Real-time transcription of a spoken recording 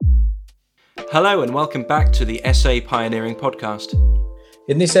Hello and welcome back to the SA Pioneering Podcast.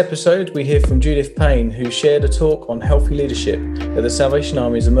 In this episode, we hear from Judith Payne, who shared a talk on healthy leadership at the Salvation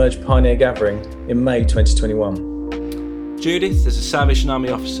Army's Emerge Pioneer Gathering in May 2021. Judith is a Salvation Army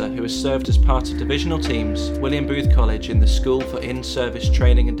officer who has served as part of divisional teams, William Booth College in the School for In-Service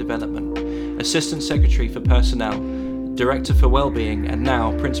Training and Development, Assistant Secretary for Personnel, Director for Wellbeing and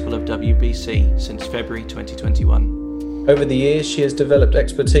now Principal of WBC since February 2021. Over the years, she has developed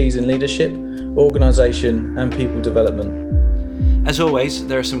expertise in leadership, organisation and people development. As always,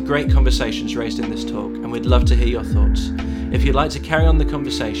 there are some great conversations raised in this talk and we'd love to hear your thoughts. If you'd like to carry on the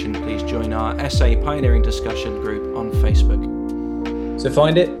conversation, please join our SA Pioneering discussion group on Facebook. So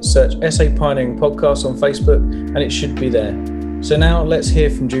find it, search SA Pioneering Podcast on Facebook and it should be there. So now let's hear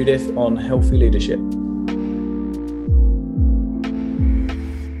from Judith on healthy leadership.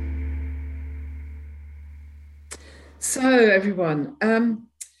 So everyone,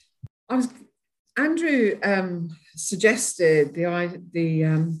 Andrew suggested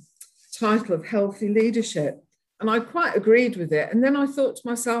the title of healthy leadership, and I quite agreed with it. And then I thought to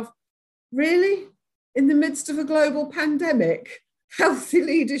myself, really, in the midst of a global pandemic, healthy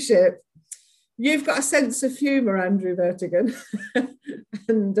leadership? You've got a sense of humour, Andrew Vertigan,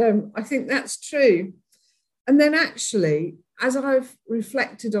 and I think that's true. And then actually, as I've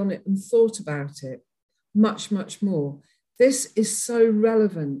reflected on it and thought about it, much more. This is so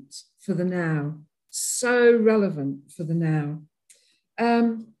relevant for the now, so relevant for the now.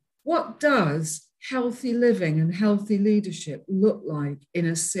 What does healthy living and healthy leadership look like in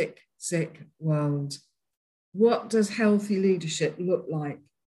a sick world? What does healthy leadership look like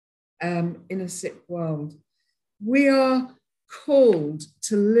in a sick world? We are called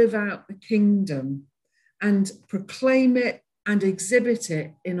to live out the kingdom and proclaim it and exhibit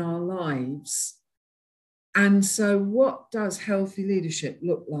it in our lives. And so what does healthy leadership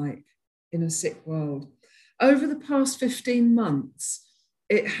look like in a sick world? Over the past 15 months,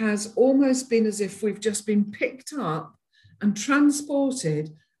 it has almost been as if we've just been picked up and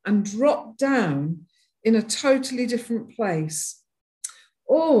transported and dropped down in a totally different place.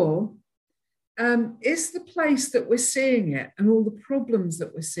 Or is the place that we're seeing it and all the problems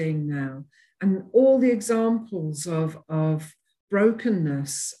that we're seeing now and all the examples of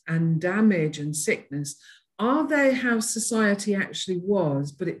brokenness and damage and sickness, are they how society actually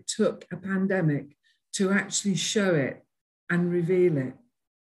was, but it took a pandemic to actually show it and reveal it?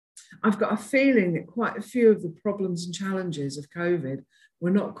 I've got a feeling that quite a few of the problems and challenges of COVID were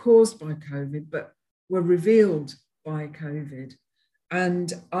not caused by COVID, but were revealed by COVID.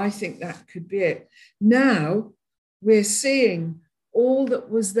 And I think that could be it. Now we're seeing all that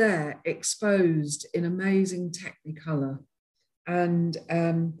was there exposed in amazing technicolor. And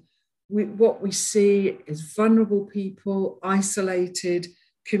what we see is vulnerable people, isolated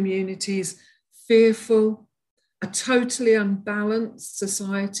communities, fearful, a totally unbalanced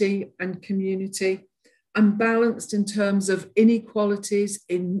society and community, unbalanced in terms of inequalities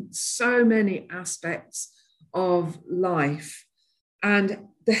in so many aspects of life. And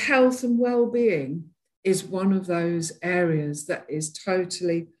the health and well-being is one of those areas that is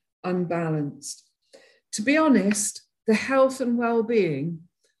totally unbalanced. To be honest, the health and well-being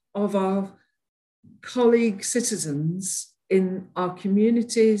of our colleague citizens in our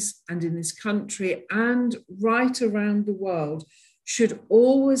communities and in this country and right around the world should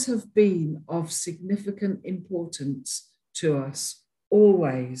always have been of significant importance to us,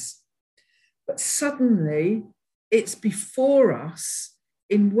 always. But suddenly it's before us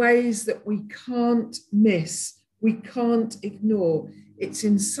in ways that we can't miss, we can't ignore. It's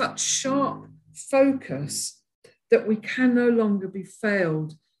in such sharp focus that we can no longer be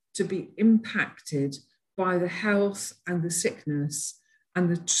failed to be impacted by the health and the sickness and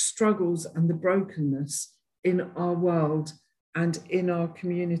the struggles and the brokenness in our world and in our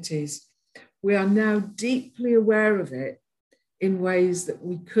communities. We are now deeply aware of it in ways that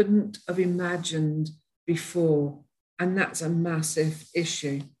we couldn't have imagined before, and that's a massive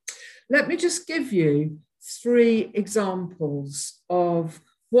issue. Let me just give you 3 examples of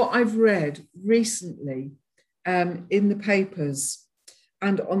what I've read recently in the papers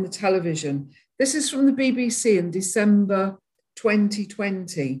and on the television. This is from the BBC in December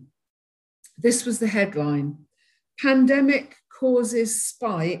 2020. This was the headline: Pandemic causes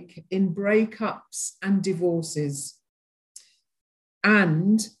spike in breakups and divorces,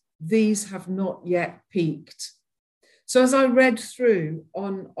 and these have not yet peaked. So as I read through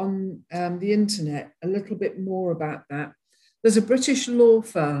on the internet a little bit more about that, there's a British law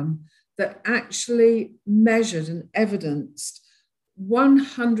firm that actually measured and evidenced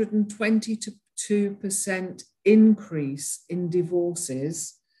 122% increase in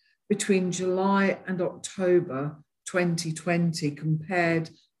divorces between July and October 2020 compared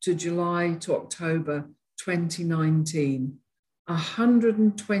to July to October 2019.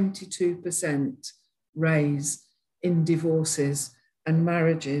 122% raise in divorces and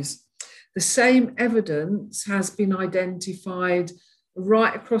marriages. The same evidence has been identified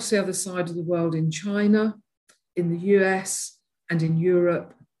right across the other side of the world in China, in the US, and in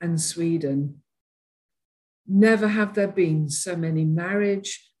Europe and Sweden. Never have there been so many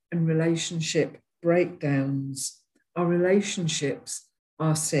marriage and relationship breakdowns. Our relationships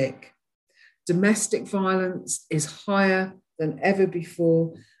are sick. Domestic violence is higher than ever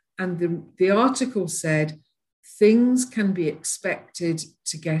before, and the article said things can be expected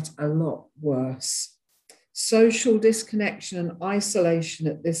to get a lot worse. Social disconnection and isolation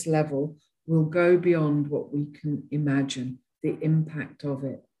at this level will go beyond what we can imagine, the impact of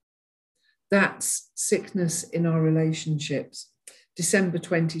it. That's sickness in our relationships, December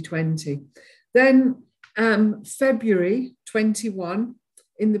 2020. Then February 21,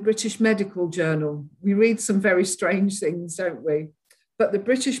 in the British Medical Journal, we read some very strange things, don't we? But the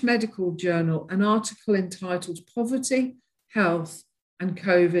British Medical Journal, an article entitled Poverty, Health and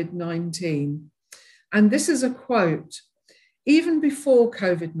COVID-19. And this is a quote: even before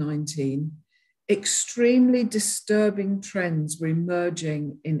COVID-19, extremely disturbing trends were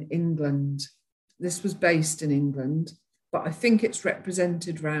emerging in England. This was based in England, but I think it's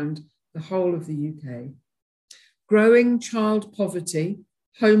represented around the whole of the UK. Growing child poverty,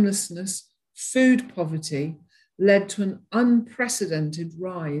 homelessness, food poverty led to an unprecedented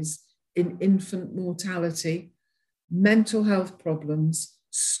rise in infant mortality, mental health problems,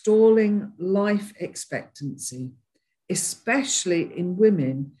 stalling life expectancy, especially in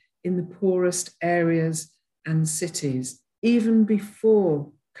women in the poorest areas and cities, even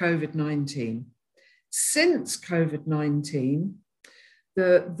before COVID-19. Since COVID-19,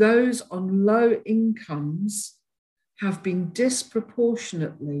 those on low incomes have been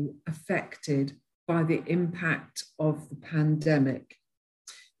disproportionately affected by the impact of the pandemic.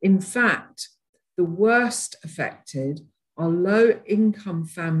 In fact, the worst affected are low-income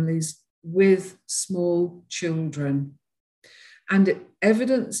families with small children. And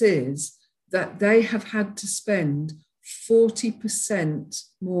evidence is that they have had to spend 40%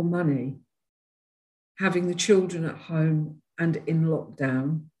 more money having the children at home and in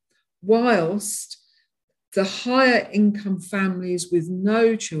lockdown, whilst the higher income families with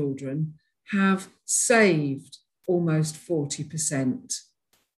no children have saved almost 40%.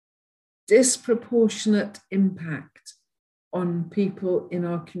 Disproportionate impact on people in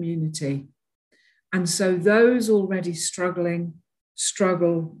our community. And so those already struggling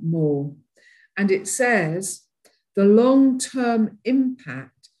struggle more. And it says the long-term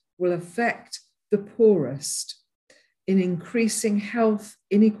impact will affect the poorest in increasing health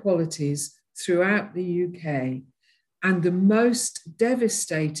inequalities throughout the UK, and the most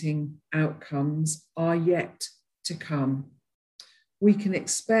devastating outcomes are yet to come. We can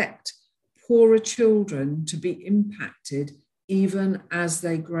expect poorer children to be impacted even as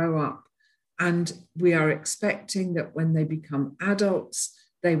they grow up, and we are expecting that when they become adults,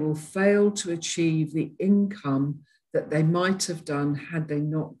 they will fail to achieve the income that they might have done had they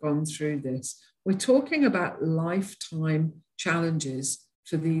not gone through this. We're talking about lifetime challenges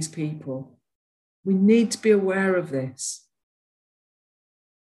for these people. We need to be aware of this.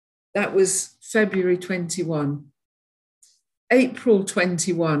 That was February 21. April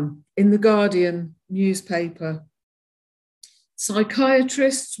 21, in the Guardian newspaper,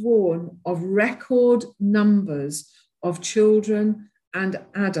 psychiatrists warn of record numbers of children and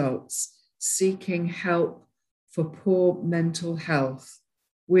adults seeking help for poor mental health.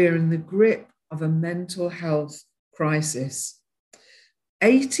 We're in the grip of a mental health crisis.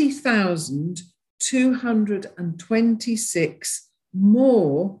 80,226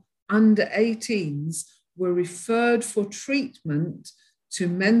 more under 18s were referred for treatment to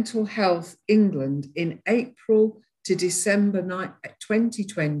Mental Health England in April to December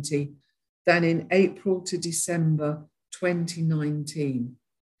 2020 than in April to December 2019.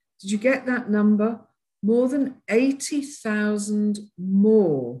 Did you get that number? More than 80,000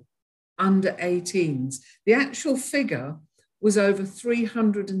 more under 18s. The actual figure was over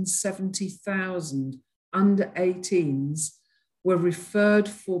 370,000 under 18s were referred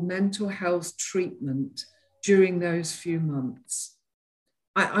for mental health treatment during those few months.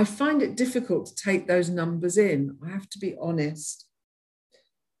 I find it difficult to take those numbers in, I have to be honest.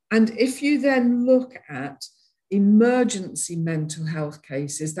 And if you then look at emergency mental health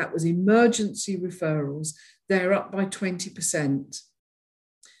cases, that was emergency referrals, they're up by 20%.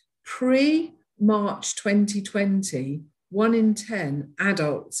 Pre-March 2020, 1 in 10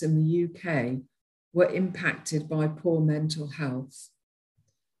 adults in the UK were impacted by poor mental health.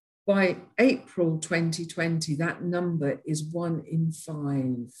 By April 2020, that number is 1 in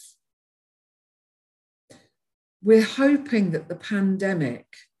 5. We're hoping that the pandemic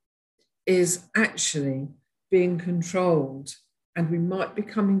is actually being controlled and we might be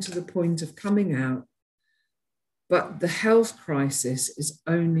coming to the point of coming out, but the health crisis is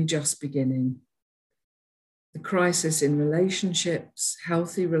only just beginning. The crisis in relationships,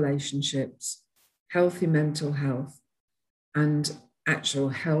 healthy mental health, and actual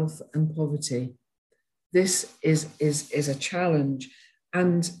health and poverty. This is a challenge,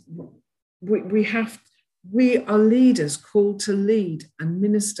 and we are leaders called to lead and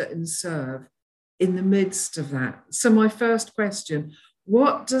minister and serve in the midst of that. So my first question,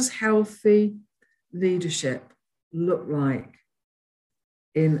 what does healthy leadership look like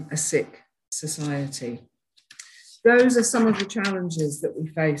in a sick society? Those are some of the challenges that we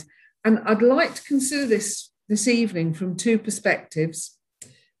face. And I'd like to consider this evening from two perspectives,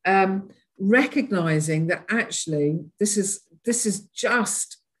 recognizing that actually this is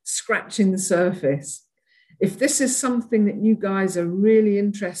just scratching the surface. If this is something that you guys are really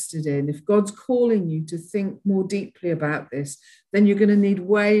interested in, if God's calling you to think more deeply about this, then you're going to need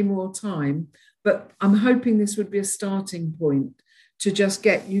way more time. But I'm hoping this would be a starting point to just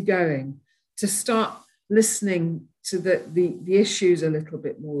get you going, to start listening to the issues a little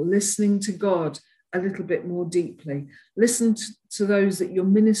bit more, listening to God a little bit more deeply, listen to those that you're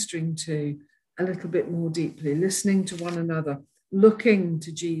ministering to a little bit more deeply, listening to one another, looking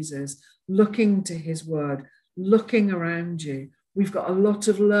to Jesus, looking to his word, looking around you. We've got a lot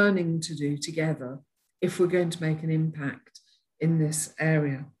of learning to do together if we're going to make an impact in this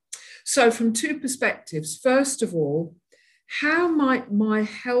area. So from two perspectives, first of all, how might my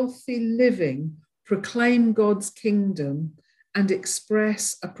healthy living proclaim God's kingdom and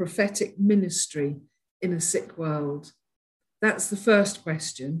express a prophetic ministry in a sick world? That's the first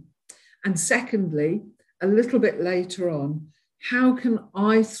question. And secondly, a little bit later on, how can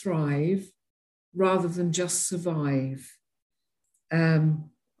I thrive rather than just survive?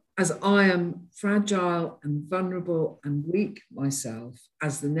 As I am fragile and vulnerable and weak myself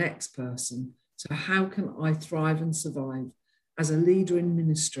as the next person. So how can I thrive and survive as a leader in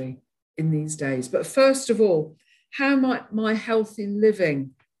ministry in these days? But first of all, how might my healthy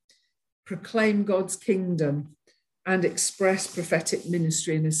living proclaim God's kingdom and express prophetic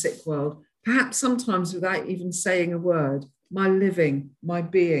ministry in a sick world? Perhaps sometimes without even saying a word, my living, my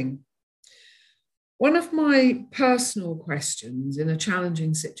being. One of my personal questions in a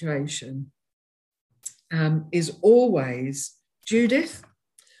challenging situation is always, Judith,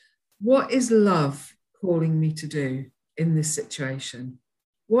 what is love calling me to do in this situation?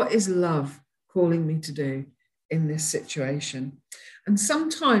 What is love calling me to do in this situation? And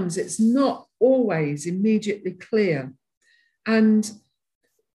sometimes it's not always immediately clear. And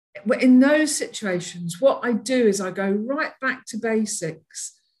in those situations, what I do is I go right back to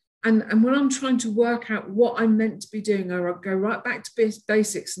basics. And when I'm trying to work out what I'm meant to be doing, I go right back to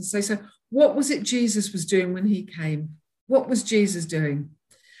basics and say, so what was it Jesus was doing when he came? What was Jesus doing?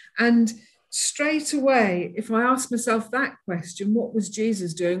 And straight away, if I ask myself that question, what was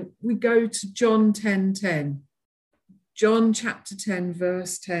Jesus doing? We go to John 10:10. John chapter 10,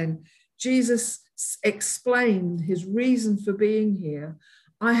 verse 10. Jesus explained his reason for being here.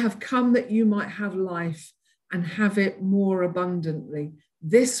 I have come that you might have life and have it more abundantly.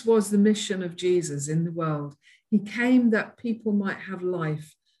 This was the mission of Jesus in the world. He came that people might have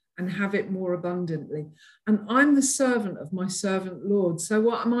life and have it more abundantly. And I'm the servant of my servant Lord. So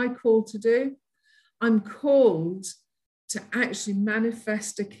what am I called to do? I'm called to actually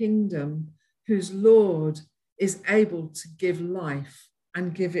manifest a kingdom whose Lord is able to give life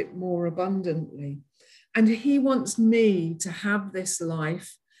and give it more abundantly. And he wants me to have this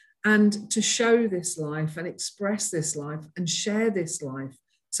life and to show this life and express this life and share this life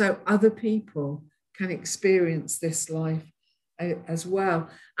so other people can experience this life as well.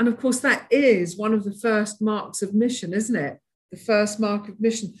 And of course, that is one of the first marks of mission, isn't it? The first mark of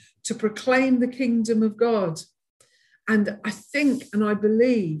mission, to proclaim the kingdom of God. And I think and I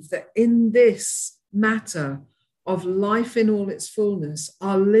believe that in this matter of life in all its fullness,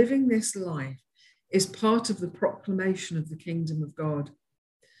 our living this life is part of the proclamation of the kingdom of God.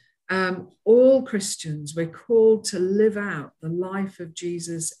 All Christians, we're called to live out the life of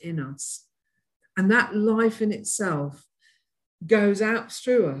Jesus in us. And that life in itself goes out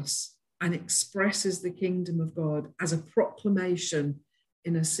through us and expresses the kingdom of God as a proclamation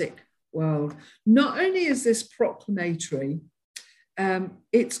in a sick world. Not only is this proclamatory,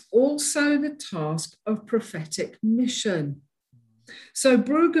 it's also the task of prophetic mission. So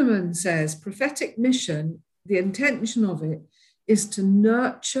Brueggemann says prophetic mission, the intention of it is to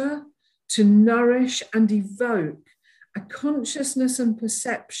nurture, to nourish and evoke a consciousness and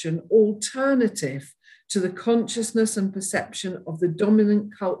perception alternative to the consciousness and perception of the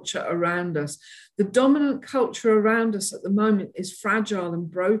dominant culture around us. The dominant culture around us at the moment is fragile and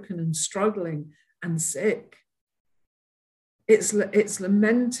broken and struggling and sick. It's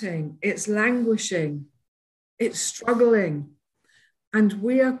lamenting, it's languishing, it's struggling. And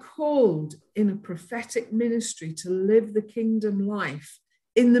we are called in a prophetic ministry to live the kingdom life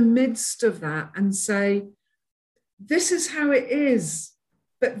in the midst of that and say, this is how it is,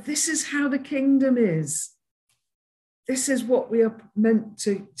 but this is how the kingdom is. This is what we are meant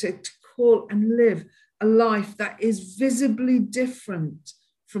to call and live, a life that is visibly different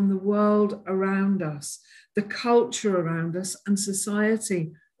from the world around us, the culture around us and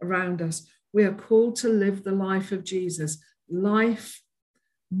society around us. We are called to live the life of Jesus, life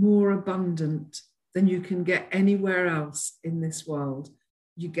more abundant than you can get anywhere else in this world.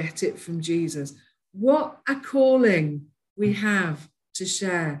 You get it from Jesus. What a calling we have to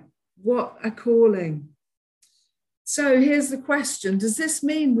share. What a calling. So here's the question. Does this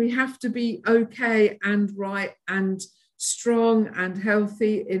mean we have to be okay and right and strong and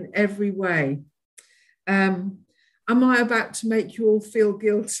healthy in every way? Am I about to make you all feel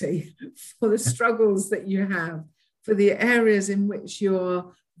guilty for the struggles that you have, for the areas in which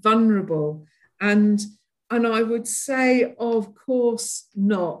you're vulnerable? And I would say, of course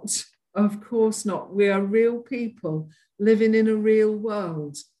not. Of course not. We are real people living in a real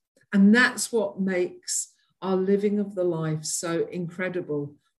world. And that's what makes our living of the life so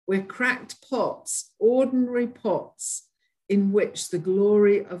incredible. We're cracked pots, ordinary pots in which the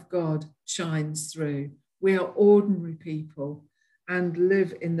glory of God shines through. We are ordinary people and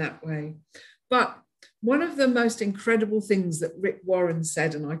live in that way. But one of the most incredible things that Rick Warren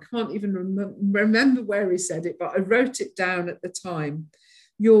said, and I can't even remember where he said it, but I wrote it down at the time.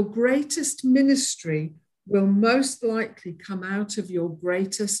 Your greatest ministry will most likely come out of your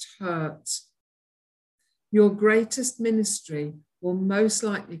greatest hurt. Your greatest ministry will most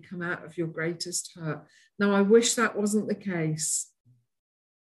likely come out of your greatest hurt. Now, I wish that wasn't the case,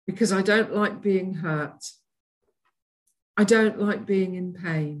 because I don't like being hurt. I don't like being in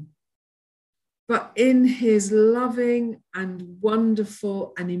pain. But in his loving and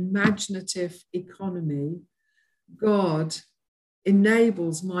wonderful and imaginative economy, God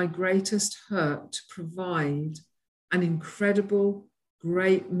enables my greatest hurt to provide an incredible,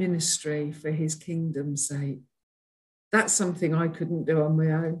 great ministry for his kingdom's sake. That's something I couldn't do on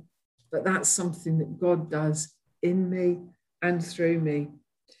my own, but that's something that God does in me and through me.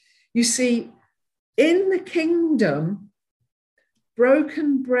 You see, in the kingdom,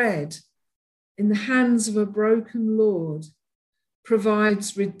 broken bread in the hands of a broken Lord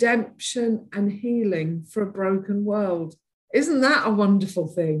provides redemption and healing for a broken world. Isn't that a wonderful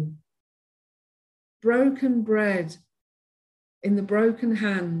thing? Broken bread in the broken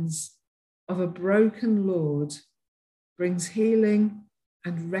hands of a broken Lord brings healing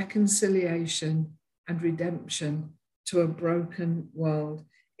and reconciliation and redemption to a broken world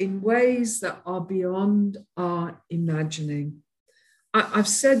in ways that are beyond our imagining. I've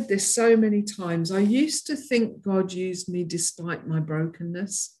said this so many times. I used to think God used me despite my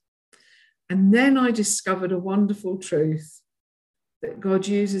brokenness. And then I discovered a wonderful truth, that God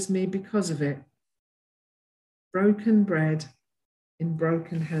uses me because of it. Broken bread in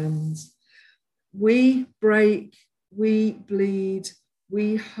broken hands. We break, we bleed,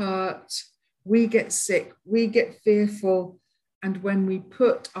 we hurt, we get sick, we get fearful. And when we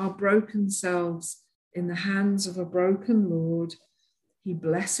put our broken selves in the hands of a broken Lord, he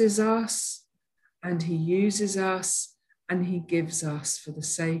blesses us and he uses us and he gives us for the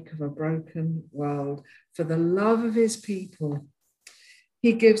sake of a broken world, for the love of his people.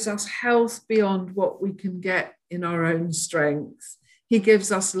 He gives us health beyond what we can get in our own strength. He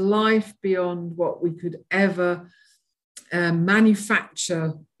gives us life beyond what we could ever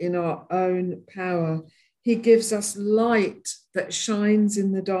manufacture in our own power. He gives us light that shines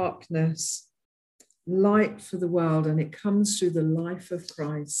in the darkness, light for the world, and it comes through the life of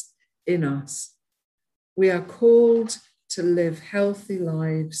Christ in us. We are called to live healthy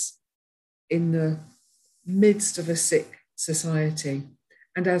lives in the midst of a sick society.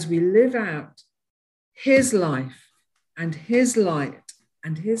 And as we live out his life and his light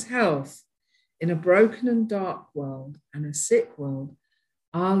and his health in a broken and dark world and a sick world,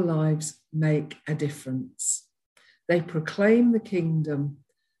 our lives make a difference. They proclaim the kingdom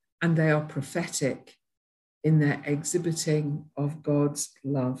and they are prophetic in their exhibiting of God's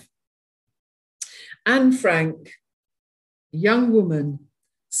love. Anne Frank, a young woman,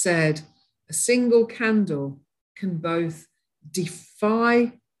 said, a single candle can both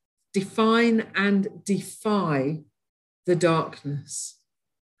define and defy the darkness.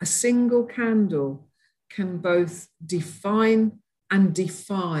 A single candle can both define and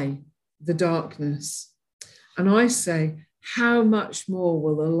defy the darkness. And I say, how much more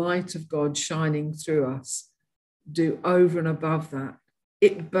will the light of God shining through us do over and above that?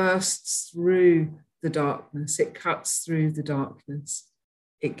 It bursts through the darkness. It cuts through the darkness.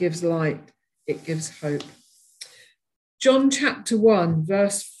 It gives light. It gives hope. John chapter 1,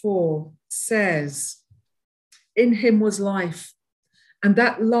 verse 4 says, in him was life, and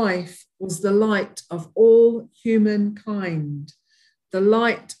that life was the light of all humankind. The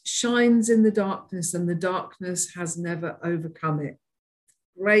light shines in the darkness, and the darkness has never overcome it.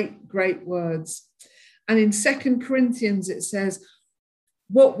 Great, great words. And in 2 Corinthians, it says,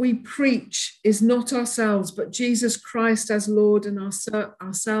 what we preach is not ourselves, but Jesus Christ as Lord, and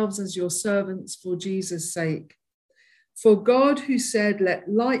ourselves as your servants for Jesus' sake. For God, who said,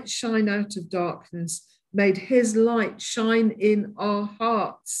 let light shine out of darkness, made his light shine in our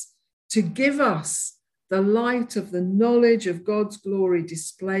hearts to give us the light of the knowledge of God's glory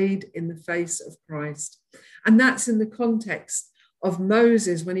displayed in the face of Christ. And that's in the context of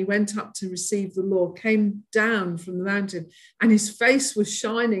Moses, when he went up to receive the law, came down from the mountain, and his face was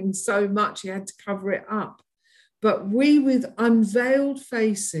shining so much he had to cover it up. But we, with unveiled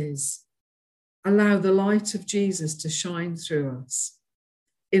faces, allow the light of Jesus to shine through us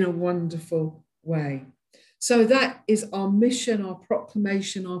in a wonderful way. So that is our mission, our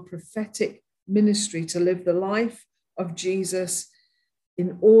proclamation, our prophetic ministry, to live the life of Jesus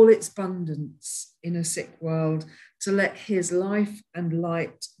in all its abundance in a sick world, to let his life and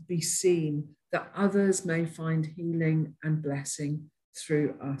light be seen, that others may find healing and blessing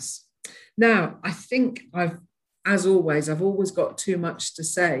through us. Now, I think I've always got too much to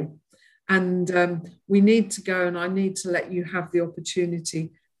say, and we need to go, and I need to let you have the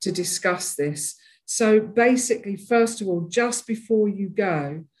opportunity to discuss this. So basically, first of all, just before you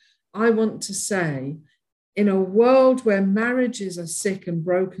go, I want to say, in a world where marriages are sick and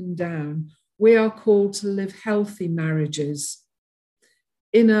broken down, we are called to live healthy marriages.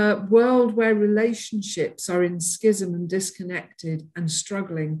 In a world where relationships are in schism and disconnected and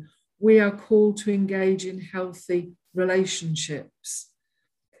struggling, we are called to engage in healthy relationships.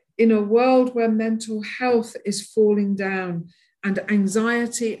 In a world where mental health is falling down and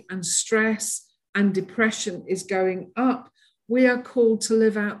anxiety and stress and depression is going up, we are called to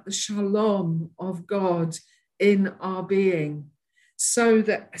live out the shalom of God in our being, so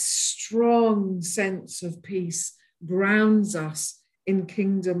that a strong sense of peace grounds us in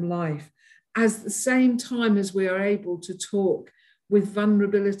kingdom life, at the same time as we are able to talk with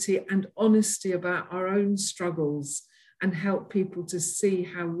vulnerability and honesty about our own struggles and help people to see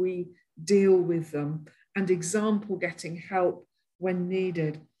how we deal with them, and example getting help when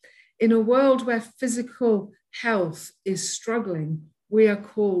needed. In a world where physical health is struggling, we are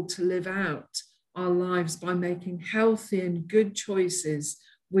called to live out our lives by making healthy and good choices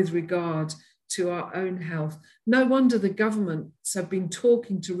with regard to our own health. No wonder the governments have been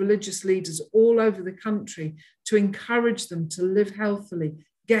talking to religious leaders all over the country to encourage them to live healthily,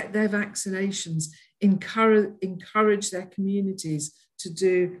 get their vaccinations, encourage their communities to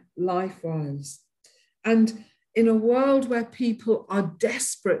do likewise. And in a world where people are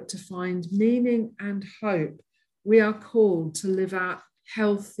desperate to find meaning and hope, we are called to live out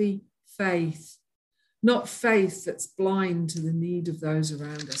healthy faith. Not faith that's blind to the need of those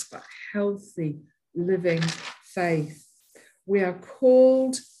around us, but healthy, living faith. We are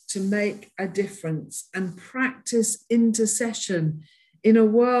called to make a difference and practice intercession in a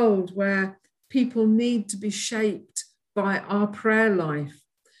world where people need to be shaped by our prayer life.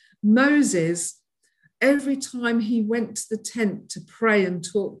 Moses, every time he went to the tent to pray and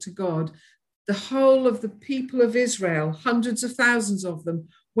talk to God, the whole of the people of Israel, hundreds of thousands of them,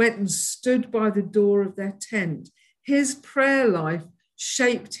 went and stood by the door of their tent. His prayer life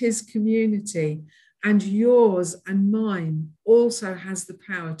shaped his community, and yours and mine also has the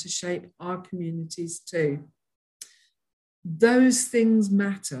power to shape our communities too. Those things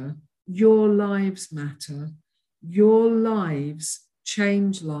matter. Your lives matter. Your lives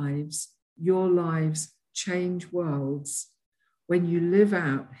change lives. Your lives change worlds when you live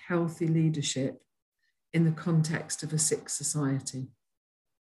out healthy leadership in the context of a sick society.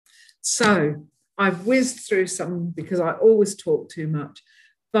 So I've whizzed through some because I always talk too much,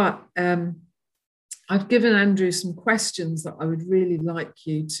 but I've given Andrew some questions that I would really like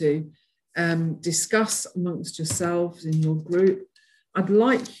you to discuss amongst yourselves in your group. I'd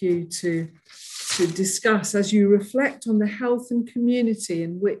like you to discuss as you reflect on the health and community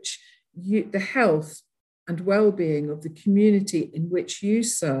in which the health and well-being of the community in which you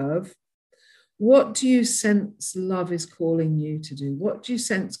serve. What do you sense love is calling you to do? What do you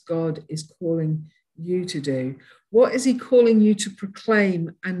sense God is calling you to do? What is he calling you to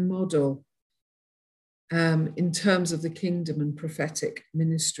proclaim and model in terms of the kingdom and prophetic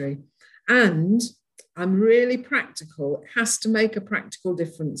ministry? And I'm really practical. It has to make a practical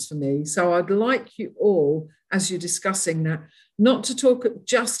difference for me. So I'd like you all, as you're discussing that, not to talk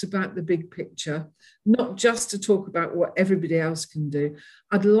just about the big picture, not just to talk about what everybody else can do.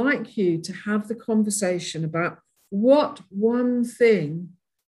 I'd like you to have the conversation about what one thing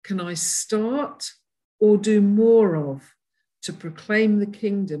can I start or do more of to proclaim the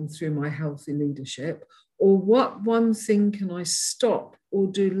kingdom through my healthy leadership, or what one thing can I stop or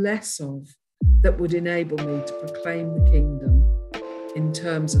do less of that would enable me to proclaim the kingdom in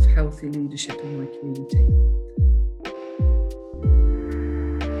terms of healthy leadership in my community.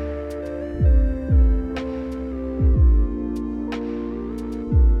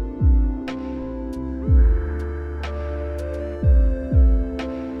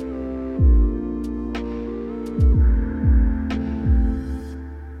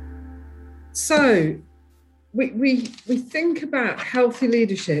 So we think about healthy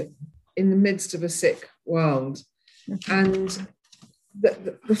leadership in the midst of a sick world. And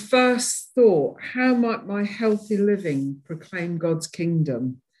the first thought, how might my healthy living proclaim God's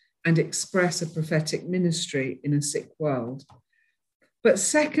kingdom and express a prophetic ministry in a sick world? But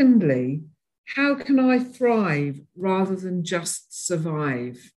secondly, how can I thrive rather than just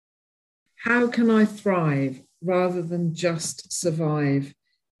survive? How can I thrive rather than just survive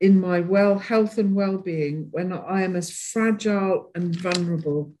in my health and well-being when I am as fragile and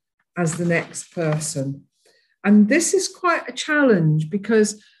vulnerable as the next person? And this is quite a challenge,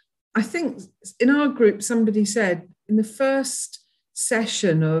 because I think in our group, somebody said in the first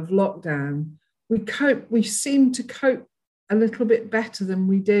session of lockdown, we seemed to cope a little bit better than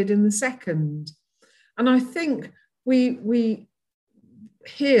we did in the second. And I think we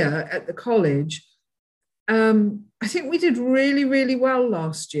here at the college, I think we did really, really well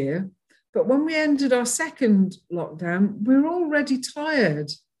last year. But when we ended our second lockdown, we were already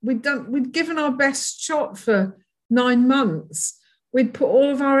tired. We'd given our best shot for 9 months. We'd put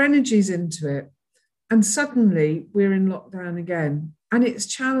all of our energies into it. And suddenly we're in lockdown again. And it's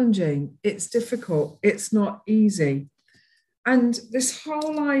challenging. It's difficult. It's not easy. And this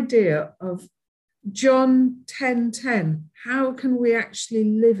whole idea of John 10:10, how can we actually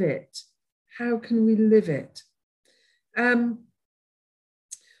live it? How can we live it?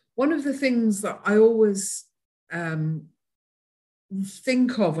 One of the things that I always think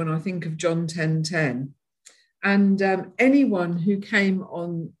of when I think of John 10:10, and anyone who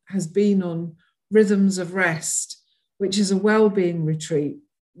has been on Rhythms of Rest, which is a well-being retreat,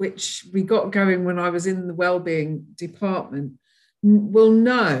 which we got going when I was in the well-being department, will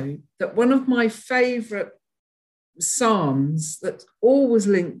know that one of my favourite Psalms that's always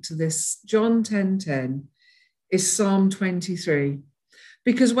linked to this John 10:10 is Psalm 23.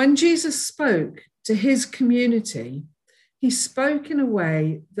 Because when Jesus spoke to his community, he spoke in a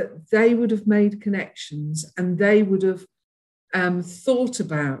way that they would have made connections and they would have thought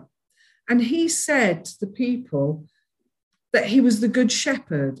about. And he said to the people that he was the good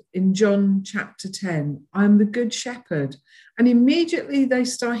shepherd in John chapter 10. I'm the good shepherd. And immediately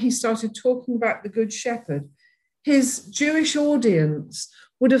he started talking about the good shepherd. His Jewish audience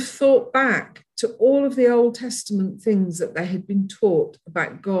would have thought back to all of the Old Testament things that they had been taught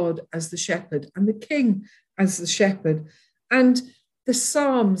about God as the shepherd and the king as the shepherd, and the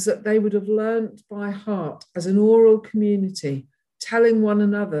Psalms that they would have learnt by heart as an oral community, telling one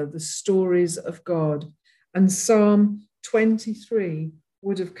another the stories of God. And Psalm 23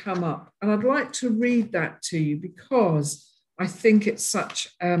 would have come up. And I'd like to read that to you because I think it's such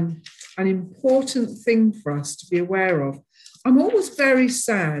an important thing for us to be aware of. I'm always very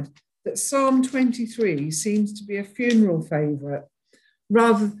sad that Psalm 23 seems to be a funeral favourite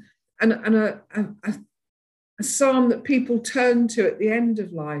rather than a psalm that people turn to at the end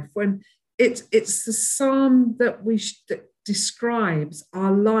of life, when it's the psalm that describes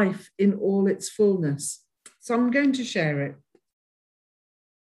our life in all its fullness. So I'm going to share it.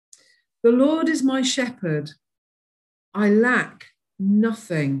 The Lord is my shepherd. I lack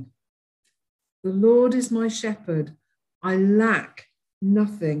nothing. The Lord is my shepherd. I lack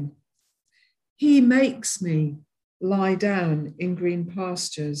nothing. He makes me lie down in green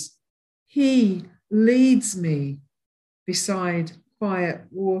pastures. He leads me beside quiet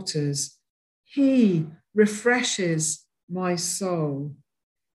waters. He refreshes my soul.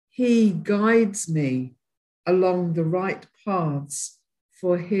 He guides me along the right paths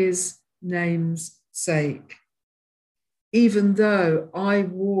for his name's sake. Even though I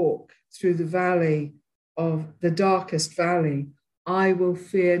walk through the valley of the darkest valley, I will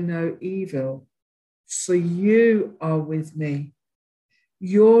fear no evil, for you are with me.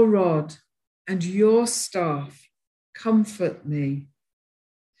 Your rod and your staff comfort me.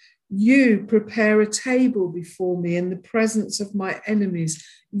 You prepare a table before me in the presence of my enemies.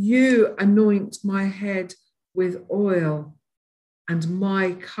 You anoint my head with oil, and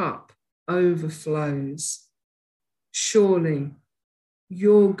my cup overflows. Surely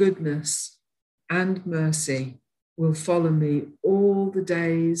your goodness and mercy will follow me all the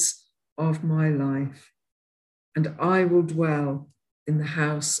days of my life, and I will dwell in the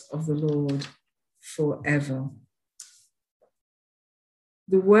house of the Lord forever.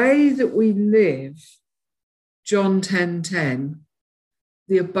 The way that we live, John 10:10,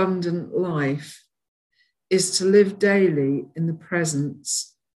 the abundant life, is to live daily in the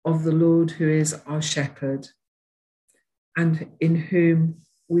presence of the Lord who is our shepherd and in whom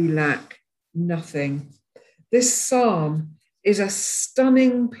we lack nothing. This psalm is a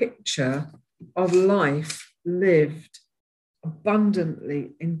stunning picture of life lived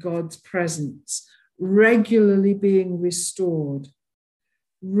abundantly in God's presence, regularly being restored,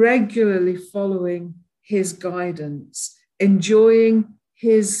 regularly following his guidance, enjoying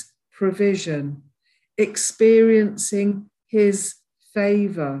his provision, experiencing his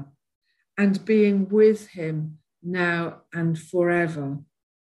favor, and being with him now and forever.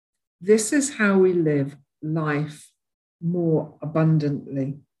 This is how we live life more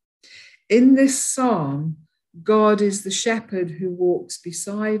abundantly. In this psalm, God is the shepherd who walks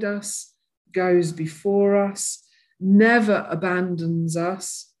beside us, goes before us, never abandons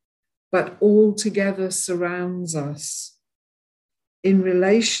us, but altogether surrounds us. In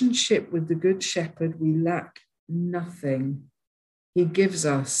relationship with the Good Shepherd, we lack nothing. He gives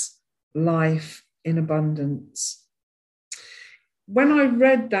us life in abundance. When I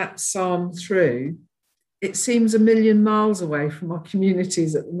read that psalm through, it seems a million miles away from our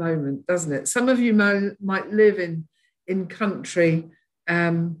communities at the moment, doesn't it? Some of you might live in country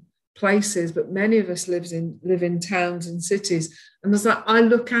places, but many of us live in towns and cities. And as I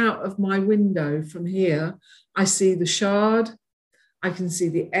look out of my window from here, I see the Shard, I can see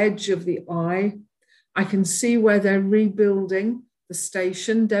the edge of the Eye, I can see where they're rebuilding the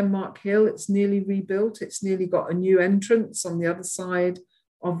station, Denmark Hill. It's nearly rebuilt. It's nearly got a new entrance on the other side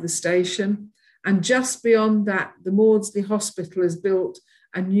of the station. And just beyond that, the Maudsley Hospital has built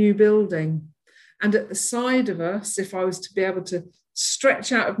a new building. And at the side of us, if I was to be able to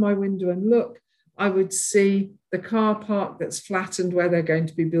stretch out of my window and look, I would see the car park that's flattened where they're going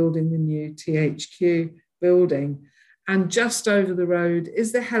to be building the new THQ building. And just over the road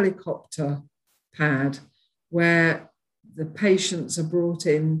is the helicopter pad where the patients are brought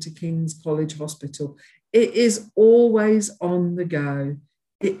in to King's College Hospital. It is always on the go.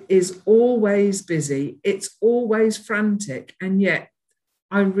 It is always busy. It's always frantic. And yet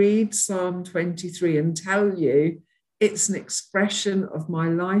I read Psalm 23 and tell you it's an expression of my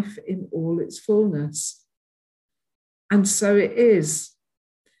life in all its fullness. And so it is.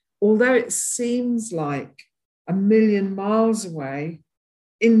 Although it seems like a million miles away,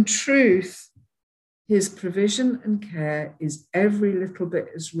 in truth, his provision and care is every little bit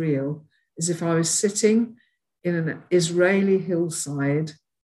as real as if I was sitting in an Israeli hillside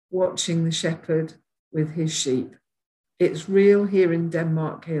watching the shepherd with his sheep. It's real here in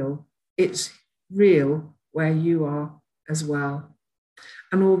Denmark Hill. It's real where you are as well.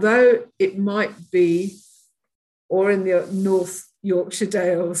 And although it might be, or in the North Yorkshire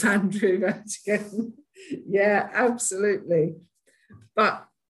Dales, Andrew, again, yeah, absolutely. But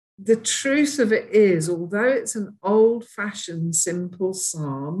the truth of it is, although it's an old-fashioned, simple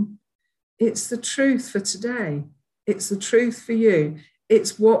psalm, it's the truth for today. It's the truth for you.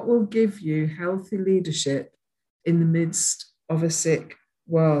 It's what will give you healthy leadership in the midst of a sick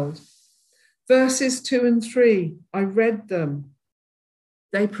world. Verses 2 and 3, I read them.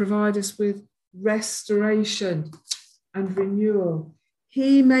 They provide us with restoration and renewal.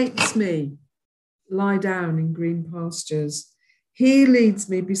 He makes me lie down in green pastures. He leads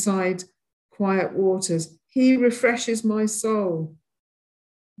me beside quiet waters. He refreshes my soul.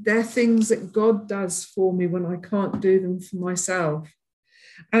 They're things that God does for me when I can't do them for myself.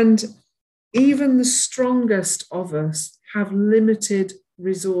 And even the strongest of us have limited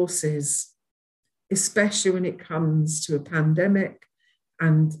resources, especially when it comes to a pandemic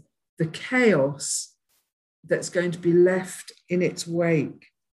and the chaos that's going to be left in its wake.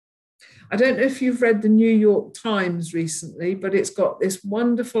 I don't know if you've read the New York Times recently, but it's got this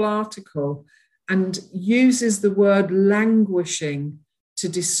wonderful article and uses the word languishing to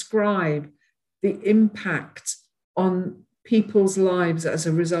describe the impact on people's lives as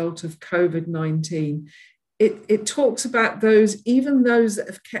a result of COVID-19. It talks about even those that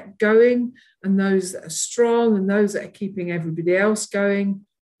have kept going and those that are strong and those that are keeping everybody else going.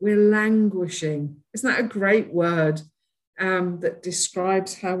 We're languishing. Isn't that a great word that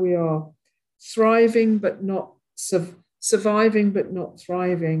describes how we are thriving but not surviving but not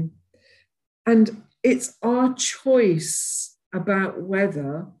thriving? And it's our choice about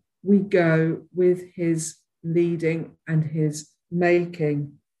whether we go with his leading and his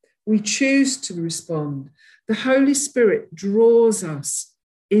making. We choose to respond. The Holy Spirit draws us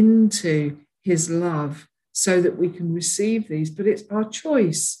into his love so that we can receive these, but it's our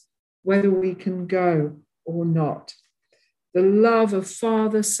choice whether we can go or not. The love of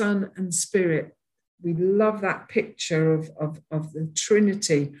Father, Son, and Spirit. We love that picture of the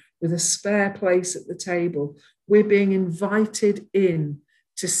Trinity with a spare place at the table. We're being invited in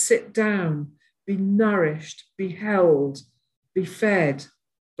to sit down, be nourished, be held, be fed,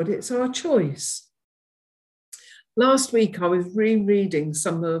 but it's our choice. Last week, I was rereading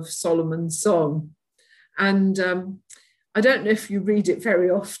some of Solomon's Song, and I don't know if you read it very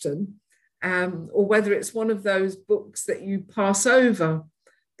often, or whether it's one of those books that you pass over,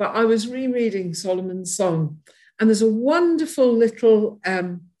 but I was rereading Solomon's Song, and there's a wonderful little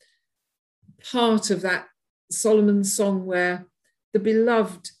part of that Solomon's Song where the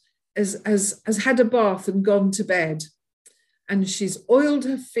beloved has had a bath and gone to bed, and she's oiled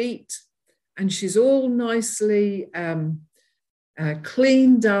her feet and she's all nicely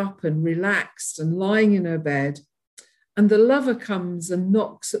cleaned up and relaxed and lying in her bed. And the lover comes and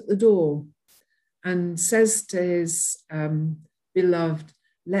knocks at the door and says to his beloved,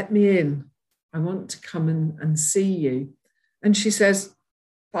 "Let me in. I want to come and see you." And she says,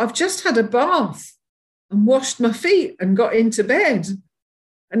 "But I've just had a bath and washed my feet and got into bed.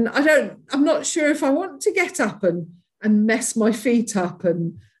 And I'm not sure if I want to get up and mess my feet up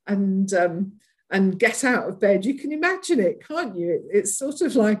and get out of bed." You can imagine it, can't you? It's sort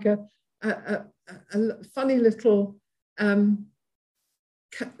of like a funny little thing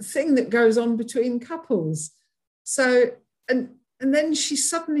that goes on between couples. So, and then she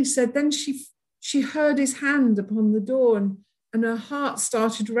suddenly said, then she heard his hand upon the door and her heart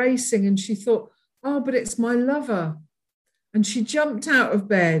started racing and she thought, "Oh, but it's my lover." And she jumped out of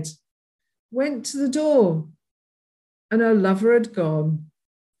bed, went to the door, and her lover had gone.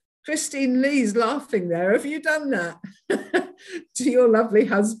 Christine Lee's laughing there. Have you done that to your lovely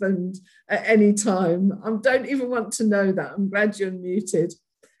husband at any time? I don't even want to know that. I'm glad you're muted.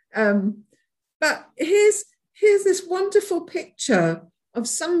 But here's this wonderful picture of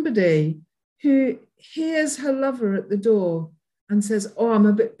somebody who hears her lover at the door and says, "Oh, I'm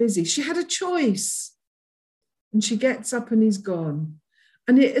a bit busy." She had a choice. And she gets up and he's gone.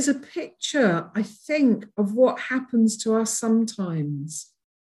 And it is a picture, I think, of what happens to us sometimes.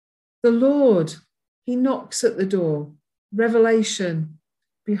 The Lord, he knocks at the door. Revelation,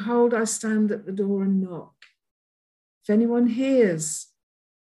 "Behold, I stand at the door and knock. If anyone hears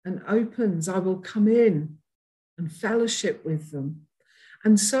and opens, I will come in and fellowship with them."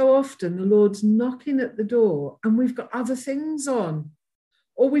 And so often the Lord's knocking at the door and we've got other things on,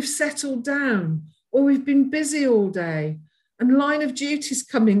 or we've settled down, or we've been busy all day and line of duty's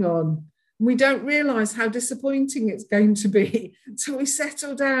coming on. And we don't realise how disappointing it's going to be. So we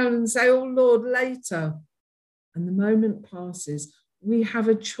settle down and say, "Oh Lord, later." And the moment passes. We have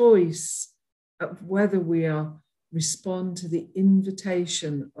a choice of whether we respond to the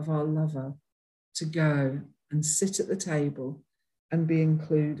invitation of our lover to go and sit at the table and be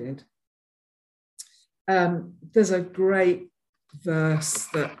included. There's a great verse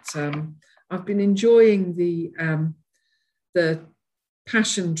that I've been enjoying the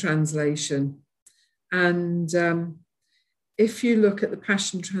Passion Translation. And if you look at the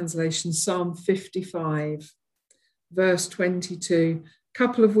Passion Translation, Psalm 55, verse 22, a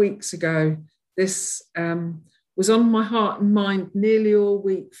couple of weeks ago, this was on my heart and mind nearly all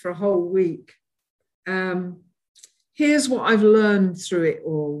week for a whole week. Here's what I've learned through it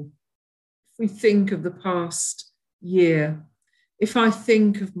all. If we think of the past year, if I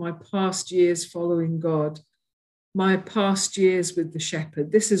think of my past years following God, my past years with the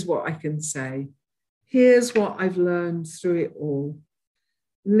shepherd, this is what I can say. Here's what I've learned through it all.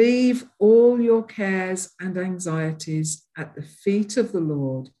 Leave all your cares and anxieties at the feet of the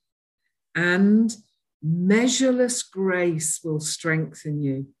Lord, and measureless grace will strengthen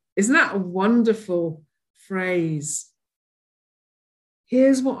you. Isn't that a wonderful phrase?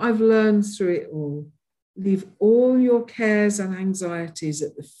 Here's what I've learned through it all. Leave all your cares and anxieties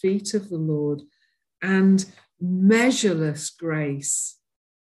at the feet of the Lord, and measureless grace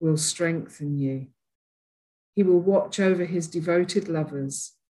will strengthen you. He will watch over his devoted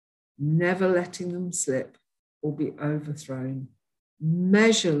lovers, never letting them slip or be overthrown.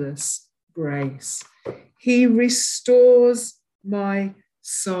 Measureless grace. He restores my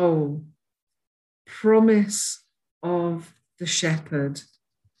soul. Promise of the shepherd.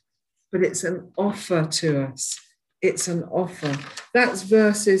 But it's an offer to us. It's an offer. That's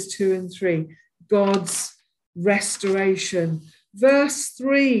verses 2 and 3. God's restoration. Verse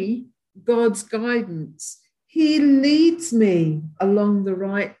 3, God's guidance. He leads me along the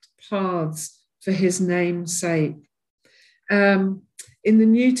right paths for his name's sake. In the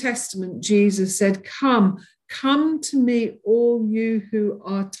New Testament, Jesus said, come to me, all you who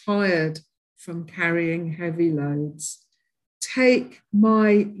are tired from carrying heavy loads. Take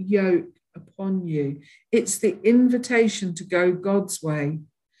my yoke upon you. It's the invitation to go God's way,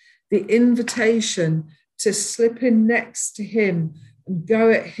 the invitation to slip in next to him and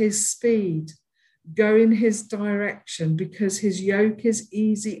go at his speed, go in his direction, because his yoke is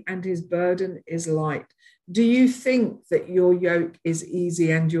easy and his burden is light. Do you think that your yoke is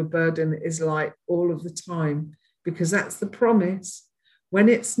easy and your burden is light all of the time? Because that's the promise. When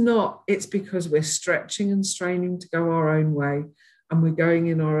it's not, it's because we're stretching and straining to go our own way, and we're going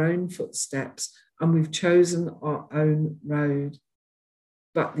in our own footsteps, and we've chosen our own road.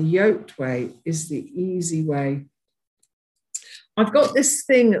 But the yoked way is the easy way. I've got this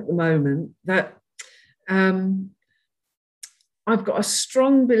thing at the moment that I've got a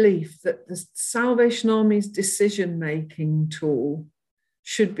strong belief that the Salvation Army's decision-making tool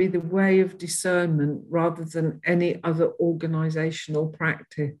should be the way of discernment rather than any other organisational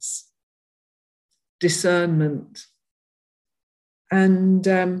practice. Discernment.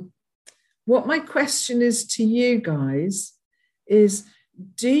 And what my question is to you guys is,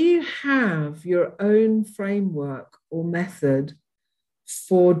 do you have your own framework or method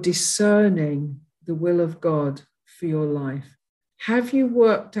for discerning the will of God for your life? Have you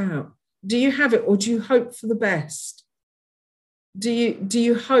worked out? Do you have it, or do you hope for the best? Do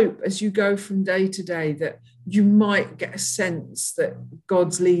you hope as you go from day to day that you might get a sense that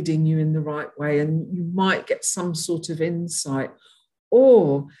God's leading you in the right way and you might get some sort of insight?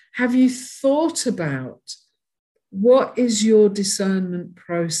 Or have you thought about what is your discernment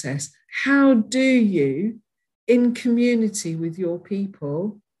process? How do you, in community with your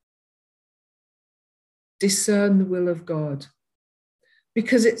people, discern the will of God?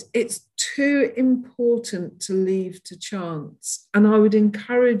 Because it's too important to leave to chance. And I would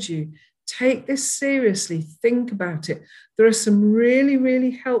encourage you, take this seriously, think about it. There are some really,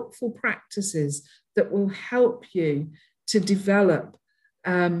 really helpful practices that will help you to develop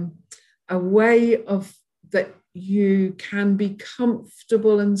a way of that you can be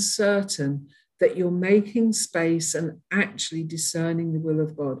comfortable and certain that you're making space and actually discerning the will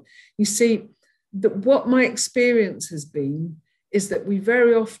of God. You see, what my experience has been is that we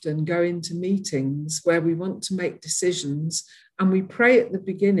very often go into meetings where we want to make decisions, and we pray at the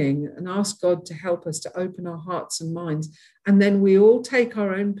beginning and ask God to help us to open our hearts and minds. And then we all take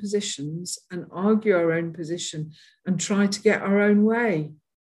our own positions and argue our own position and try to get our own way.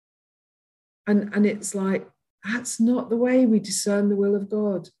 And it's like, that's not the way we discern the will of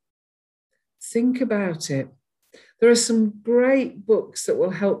God. Think about it. There are some great books that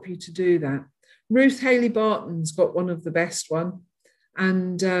will help you to do that. Ruth Haley Barton's got one of the best one.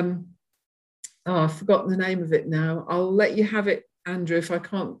 And I've forgotten the name of it now. I'll let you have it, Andrew, if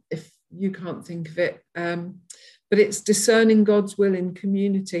you can't think of it. But it's Discerning God's Will in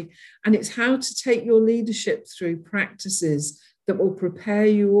Community. And it's how to take your leadership through practices that will prepare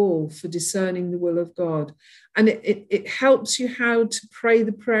you all for discerning the will of God. And it helps you how to pray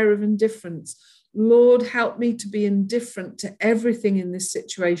the prayer of indifference. Lord, help me to be indifferent to everything in this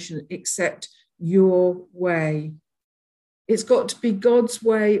situation except your way. It's got to be God's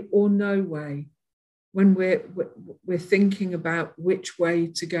way or no way when we're thinking about which way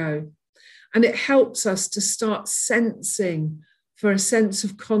to go. And it helps us to start sensing for a sense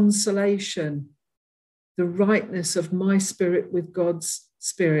of consolation, the rightness of my spirit with God's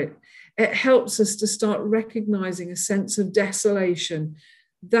spirit. It helps us to start recognizing a sense of desolation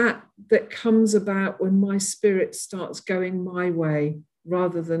that comes about when my spirit starts going my way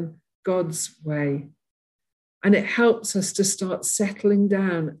rather than God's way. And it helps us to start settling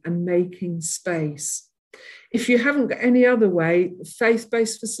down and making space. If you haven't got any other way,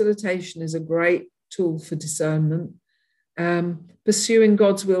 faith-based facilitation is a great tool for discernment. Pursuing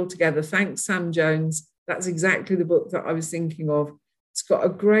God's Will Together. Thanks, Sam Jones. That's exactly the book that I was thinking of. It's got a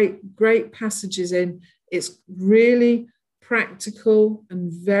great passages in. It's really practical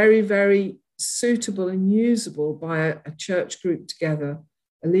and very, very suitable and usable by a church group together,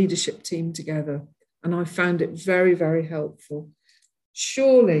 a leadership team together. And I found it very, very helpful.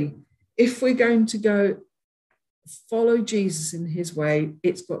 Surely, if we're going to go follow Jesus in his way,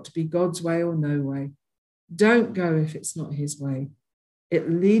 it's got to be God's way or no way. Don't go if it's not his way. It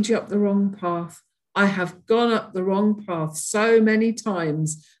leads you up the wrong path. I have gone up the wrong path so many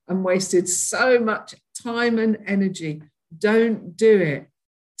times and wasted so much time and energy. Don't do it.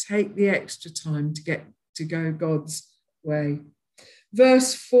 Take the extra time to go God's way.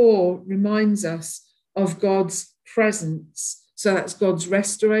 Verse 4 reminds us of God's presence. So that's God's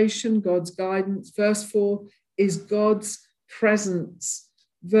restoration, God's guidance. Verse 4 is God's presence.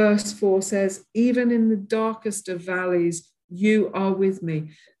 Verse 4 says, even in the darkest of valleys, you are with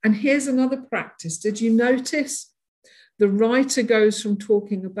me. And here's another practice. Did you notice? The writer goes from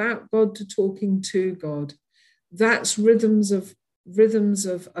talking about God to talking to God. That's rhythms of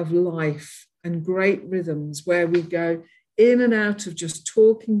life, and great rhythms where we go in and out of just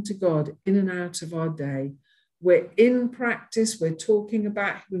talking to God, in and out of our day. We're in practice, we're talking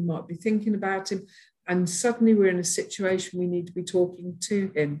about him, we might be thinking about him, and suddenly we're in a situation we need to be talking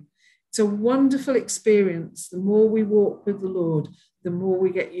to him. It's a wonderful experience. The more we walk with the Lord, the more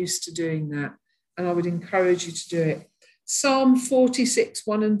we get used to doing that. And I would encourage you to do it. Psalm 46,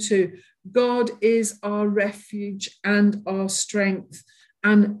 1 and 2. God is our refuge and our strength,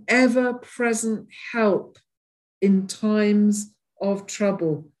 an ever-present help in times of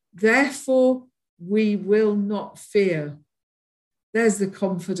trouble. Therefore, we will not fear. There's the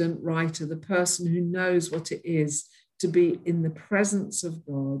confident writer, the person who knows what it is to be in the presence of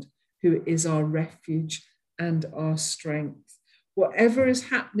God, who is our refuge and our strength. Whatever is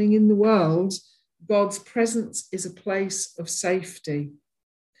happening in the world, God's presence is a place of safety.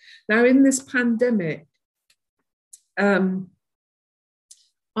 Now, in this pandemic,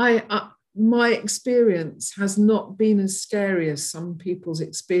 my experience has not been as scary as some people's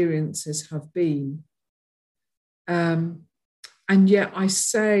experiences have been. And yet I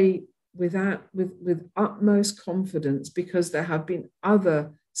say with utmost confidence, because there have been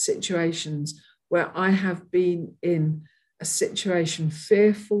other situations where I have been in a situation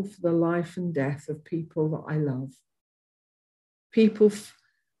fearful for the life and death of people that I love. People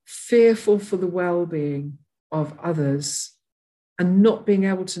fearful for the well-being of others and not being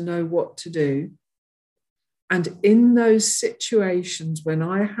able to know what to do. And in those situations, when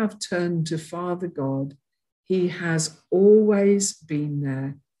I have turned to Father God, he has always been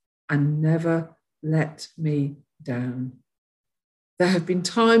there and never let me down. There have been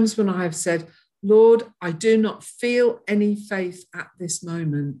times when I have said, Lord, I do not feel any faith at this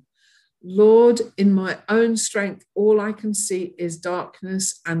moment. Lord, in my own strength, all I can see is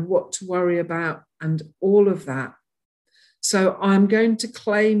darkness and what to worry about and all of that. So I'm going to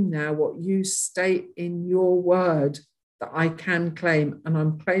claim now what you state in your word that I can claim, and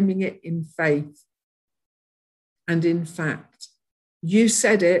I'm claiming it in faith and in fact. You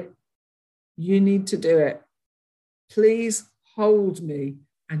said it, you need to do it. Please hold me,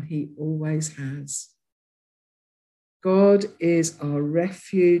 and he always has. God is our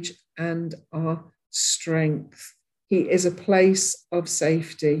refuge and our strength. He is a place of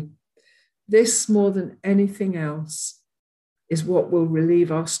safety. This, more than anything else, is what will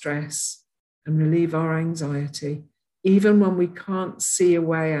relieve our stress and relieve our anxiety. Even when we can't see a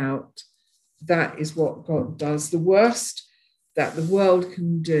way out, that is what God does. The worst that the world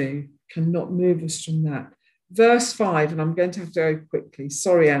can do cannot move us from that. Verse 5, and I'm going to have to go quickly.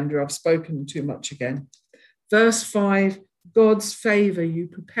 Sorry, Andrew, I've spoken too much again. Verse 5, God's favor, you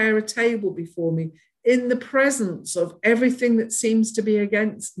prepare a table before me in the presence of everything that seems to be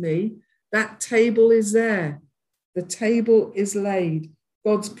against me. That table is there. The table is laid.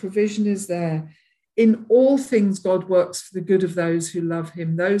 God's provision is there. In all things, God works for the good of those who love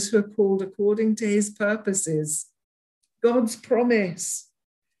him, those who are called according to his purposes. God's promise.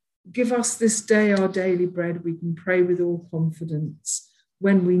 Give us this day our daily bread. We can pray with all confidence.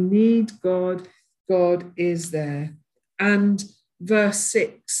 When we need God, God is there. And verse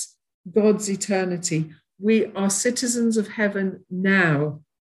 6, God's eternity. We are citizens of heaven now.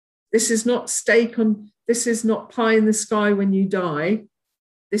 This is not pie in the sky when you die.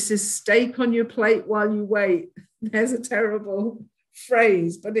 This is steak on your plate while you wait. There's a terrible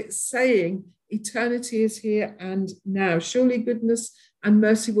phrase, but it's saying eternity is here and now. Surely goodness and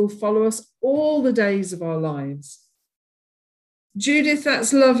mercy will follow us all the days of our lives. Judith,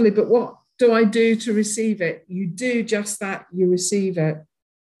 that's lovely, but what do I do to receive it? You do just that, you receive it.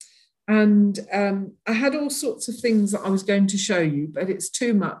 And I had all sorts of things that I was going to show you, but it's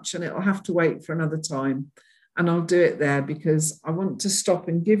too much and it'll have to wait for another time. And I'll do it there because I want to stop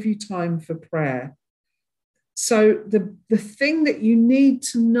and give you time for prayer. So the thing that you need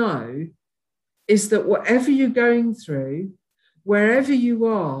to know is that whatever you're going through, wherever you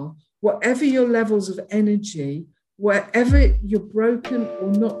are, whatever your levels of energy, wherever you're broken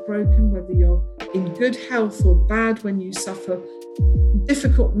or not broken, whether you're in good health or bad, when you suffer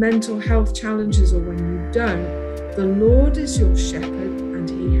difficult mental health challenges or when you don't, the Lord is your shepherd and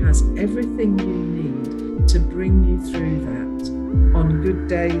he has everything you need to bring you through that on good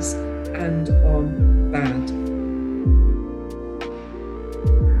days and on bad